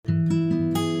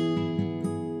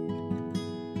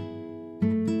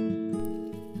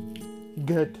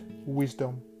get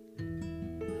wisdom.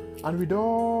 And with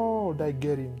all thy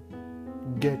getting,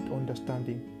 get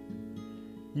understanding.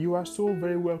 You are so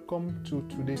very welcome to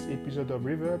today's episode of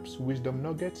Reverb's Wisdom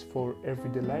Nuggets for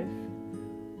Everyday Life.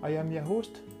 I am your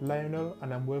host, Lionel,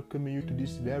 and I'm welcoming you to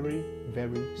this very,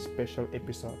 very special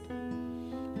episode.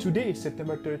 Today is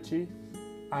September 30th,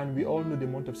 and we all know the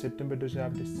month of September doesn't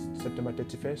have this September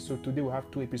 31st, so today we have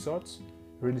two episodes,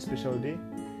 really special day.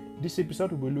 This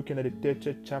episode we'll be looking at the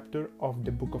 30th chapter of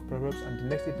the book of Proverbs, and the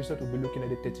next episode we'll be looking at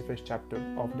the 31st chapter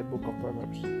of the book of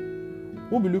Proverbs.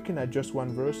 We'll be looking at just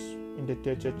one verse in the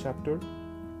 30th chapter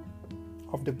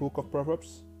of the book of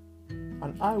Proverbs,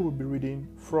 and I will be reading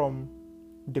from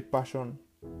the Passion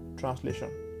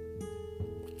Translation.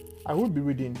 I will be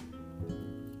reading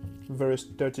verse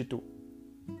 32.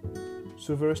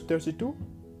 So verse 32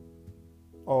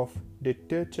 of the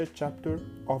 30th chapter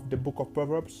of the book of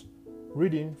Proverbs,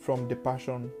 reading from the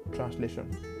Passion Translation.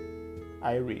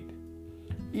 I read,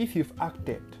 "If you've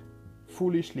acted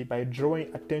foolishly by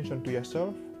drawing attention to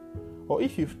yourself, or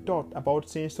if you've thought about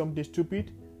saying something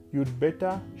stupid, you'd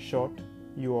better shut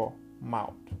your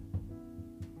mouth."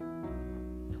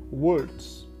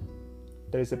 Words.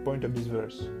 That is the point of this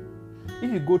verse. If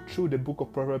you go through the book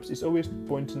of Proverbs, it's always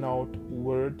pointing out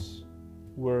words,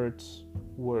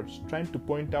 trying to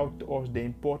point out to us the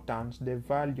importance, the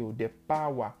value, the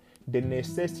power, the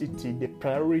necessity, the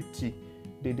priority,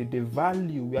 the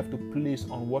value we have to place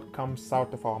on what comes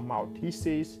out of our mouth. He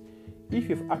says, if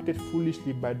you've acted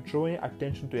foolishly by drawing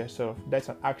attention to yourself, that's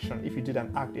an action. If you did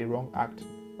an act, a wrong act.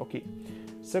 Okay.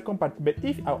 Second part, but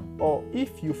if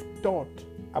you've thought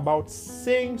about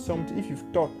saying something,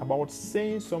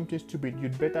 stupid,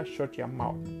 you'd better shut your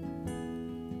mouth.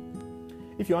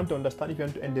 If you want to understand, if you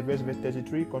want to end the verse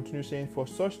 33, continue saying, "For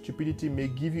such stupidity may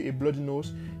give you a bloody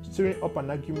nose, stirring up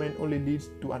an argument only leads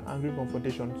to an angry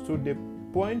confrontation." So the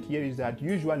point here is that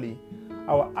usually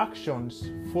our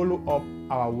actions follow up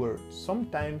our words.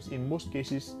 Sometimes, in most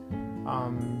cases,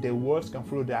 the words can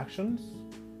follow the actions.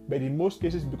 But in most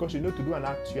cases, because you know to do an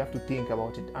act, you have to think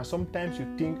about it. And sometimes you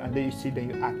think and then you see, then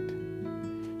you act.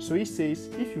 So he says,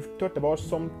 if you've thought about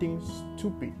something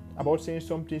stupid, about saying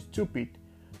something stupid,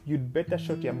 you'd better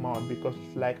shut your mouth, because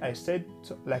like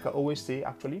I always say,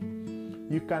 actually,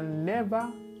 you can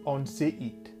never unsay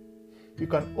it. You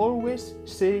can always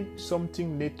say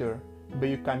something later, but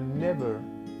you can never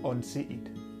unsay it.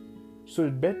 So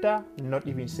it's better not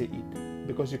even say it,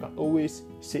 because you can always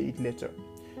say it later.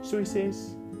 So he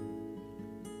says,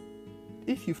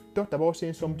 if you've thought about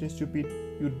saying something stupid,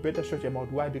 you'd better shut your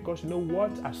mouth. Why? Because you know,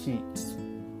 words are seeds.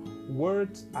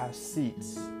 Words are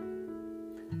seeds.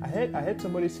 I heard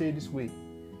somebody say it this way: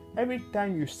 every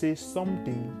time you say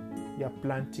something, you're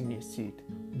planting a seed,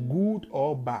 good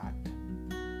or bad.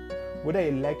 Whether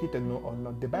you like it or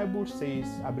not, the Bible says,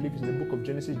 I believe it's in the book of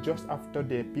Genesis, just after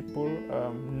the people,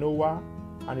 Noah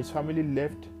and his family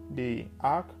left the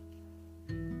ark,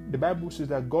 the Bible says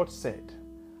that God said,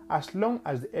 "As long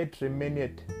as the earth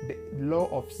remaineth, the law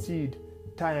of seed,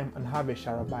 time, and harvest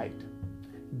shall abide."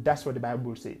 That's what the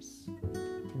Bible says.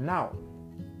 Now,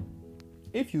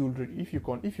 if you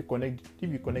connect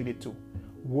the two,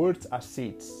 words are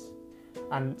seeds,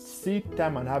 and seed,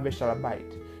 time, and harvest shall abide.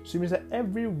 So it means that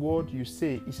every word you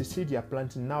say is a seed you are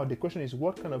planting. Now the question is,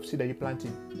 what kind of seed are you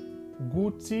planting?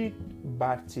 Good seed,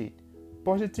 bad seed,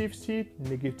 positive seed,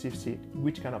 negative seed.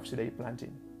 Which kind of seed are you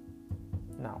planting?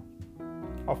 Now,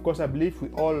 of course, I believe we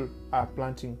all are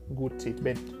planting good seed,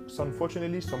 but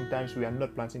unfortunately, sometimes we are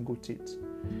not planting good seeds.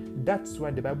 That's why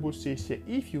the Bible says here,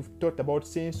 if you've thought about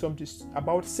saying something,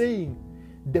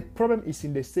 the problem is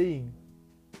in the saying.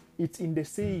 It's in the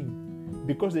saying,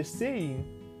 because the saying,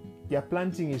 you're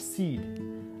planting a seed,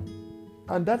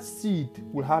 and that seed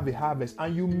will have a harvest,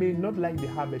 and you may not like the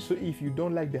harvest. So if you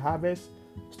don't like the harvest,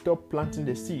 stop planting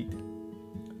the seed.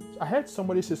 So I heard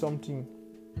somebody say something.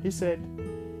 He said,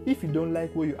 if you don't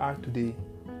like where you are today,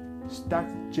 start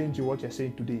changing what you're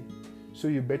saying today, so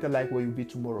you better like where you'll be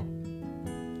tomorrow.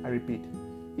 I repeat,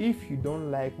 if you don't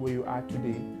like where you are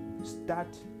today,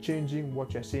 start changing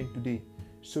what you're saying today,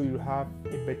 so you'll have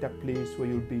a better place where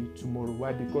you'll be tomorrow.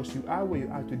 Why? Because you are where you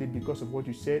are today because of what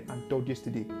you said and thought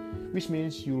yesterday, which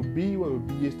means you'll be where you'll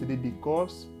be yesterday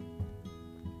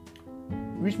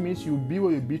which means you'll be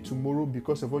where you'll be tomorrow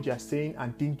because of what you're saying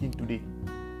and thinking today.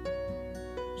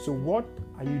 So what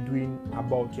are you doing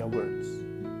about your words?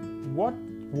 What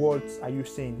words are you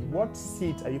saying? What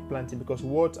seeds are you planting? Because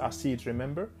words are seeds,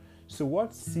 remember? So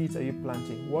what seeds are you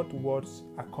planting? What words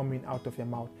are coming out of your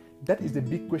mouth? That is the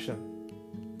big question.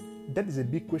 That is a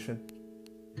big question.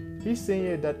 He's saying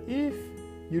here that if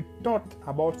you thought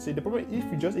about saying, the problem, if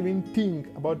you just even think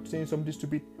about saying something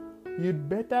stupid, you'd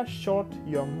better shut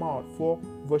your mouth. For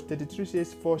verse 33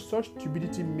 says, for such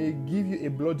stupidity may give you a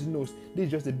bloody nose. This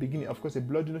is just the beginning. Of course, a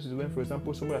bloody nose is when, for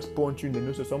example, someone has punched you in the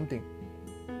nose or something.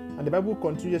 And the Bible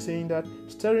continues saying that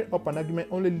stirring up an argument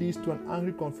only leads to an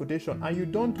angry confrontation, and you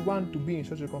don't want to be in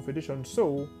such a confrontation,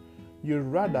 so you'd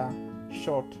rather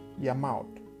shut your mouth.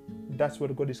 That's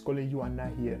what God is calling you and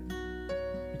I here.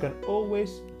 You can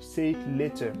always say it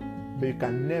later, but you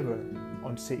can never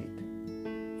unsay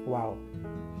it. Wow.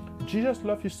 Jesus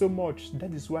loved you so much.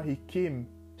 That is why he came,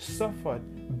 suffered,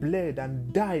 bled,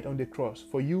 and died on the cross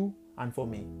for you and for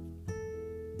me.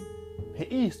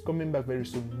 He is coming back very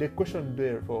soon. The question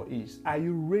therefore is, are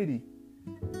you ready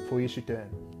for his return?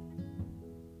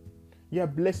 You are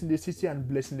blessed in the city and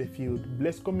blessed in the field.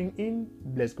 Blessed coming in,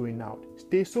 blessed going out.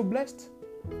 Stay so blessed.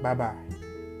 Bye-bye.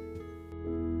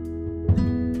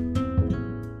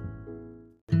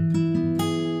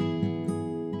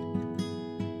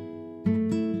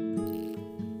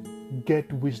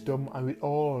 Get wisdom, and with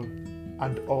all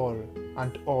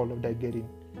of that getting,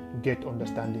 get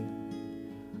understanding.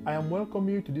 I am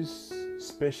welcoming you to this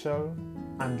special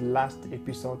and last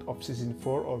episode of season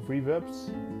 4 of Reverbs,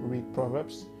 Read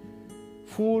Proverbs,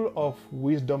 full of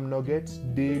wisdom nuggets,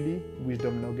 daily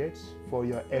wisdom nuggets for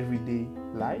your everyday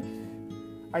life.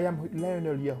 I am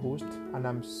Lionel, your host, and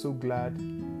I'm so glad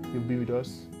you'll be with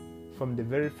us from the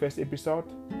very first episode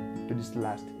to this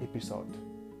last episode.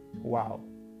 Wow,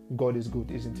 God is good,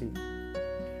 isn't he?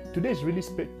 Today is really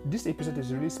this episode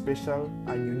is really special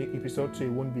and unique episode, so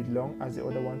it won't be long as the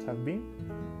other ones have been.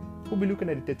 We'll be looking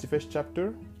at the 31st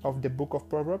chapter of the book of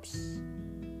Proverbs.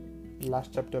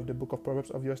 Last chapter of the book of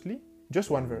Proverbs, obviously. Just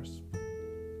one verse.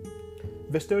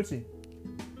 Verse 30.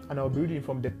 And I'll be reading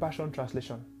from the Passion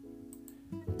Translation.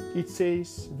 It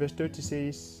says, verse 30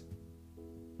 says,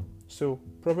 so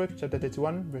Proverbs chapter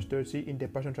 31, verse 30 in the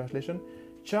Passion Translation,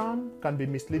 charm can be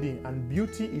misleading and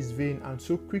beauty is vain and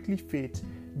so quickly fades.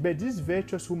 But this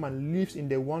virtuous woman lives in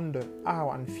the wonder,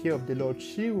 awe, and fear of the Lord.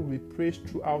 She will be praised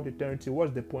throughout eternity.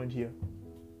 What's the point here?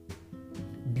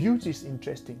 Beauty is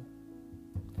interesting,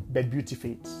 but beauty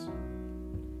fades.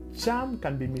 Charm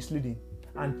can be misleading,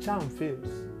 and charm fails.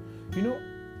 You know,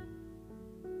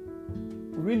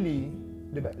 really,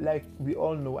 like we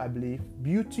all know, I believe,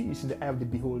 beauty is in the eye of the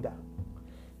beholder.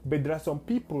 But there are some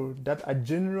people that are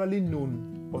generally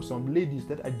known, or some ladies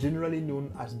that are generally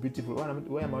known as beautiful.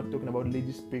 Why am I talking about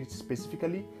ladies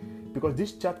specifically? Because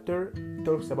this chapter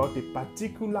talks about a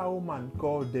particular woman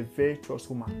called the virtuous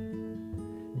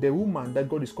woman. The woman that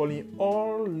God is calling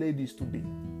all ladies to be.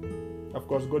 Of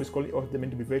course, God is calling all the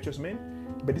men to be virtuous men,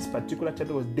 but this particular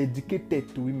chapter was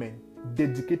dedicated to women.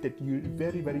 Dedicated,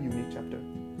 very, very unique chapter.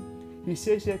 He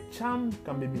says here, charm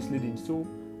can be misleading. So,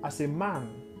 as a man,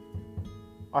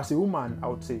 as a woman, I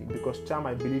would say, because charm,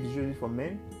 I believe, is usually for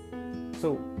men.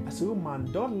 So, as a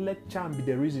woman, don't let charm be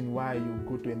the reason why you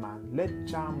go to a man. Let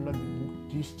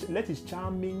his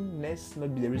charmingness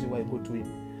not be the reason why you go to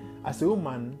him. As a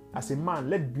woman, as a man,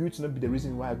 let beauty not be the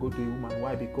reason why I go to a woman.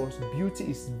 Why? Because beauty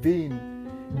is vain.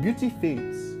 Beauty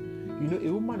fades. You know,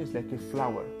 a woman is like a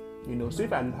flower. You know, so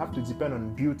if I have to depend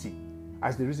on beauty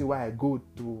as the reason why I go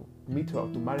to meet her, or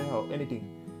to marry her, or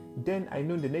anything, then I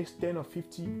know in the next 10 or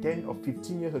 15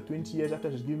 years or 20 years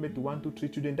after she's given birth to 1, 2, 3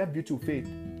 children, that beauty will fade.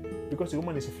 Because a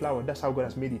woman is a flower, that's how God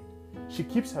has made it. She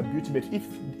keeps her beauty, but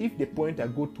if the point I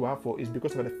go to her for is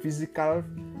because of the physical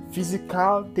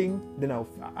thing, then of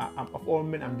all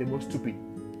men, I'm the most stupid.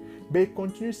 But he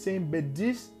continues saying, but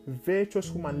this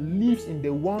virtuous woman lives in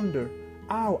the wonder,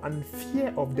 awe, and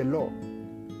fear of the Lord.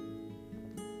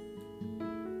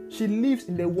 She lives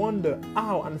in the wonder,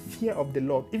 awe, and fear of the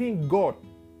Lord. Even God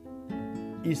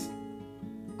is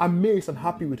amazed and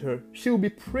happy with her. She will be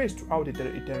praised throughout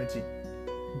eternity.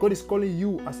 God is calling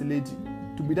you as a lady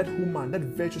to be that woman, that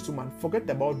virtuous woman. Forget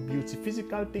about beauty.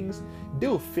 Physical things, they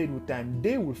will fade with time.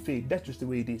 They will fade. That's just the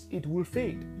way it is. It will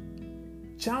fade.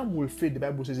 Charm will fade. The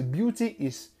Bible says beauty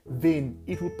is vain.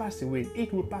 It will pass away.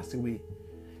 It will pass away.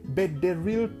 But the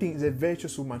real thing is a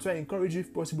virtuous woman. So I encourage you,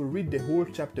 if possible, read the whole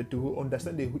chapter to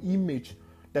understand the image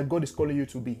that God is calling you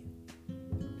to be.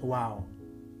 Wow.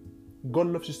 God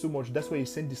loves you so much. That's why he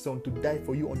sent his son to die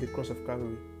for you on the cross of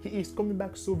Calvary. He is coming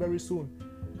back so very soon.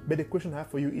 But the question I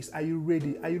have for you is, are you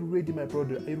ready? Are you ready, my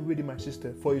brother? Are you ready, my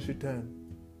sister, for his return?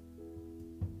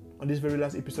 On this very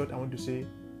last episode, I want to say,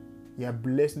 you are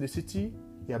blessed in the city,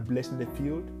 you are blessed in the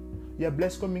field, you are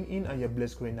blessed coming in, and you are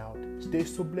blessed going out. Stay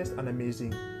so blessed and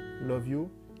amazing. Love you.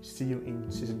 See you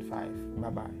in season 5.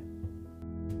 Bye-bye.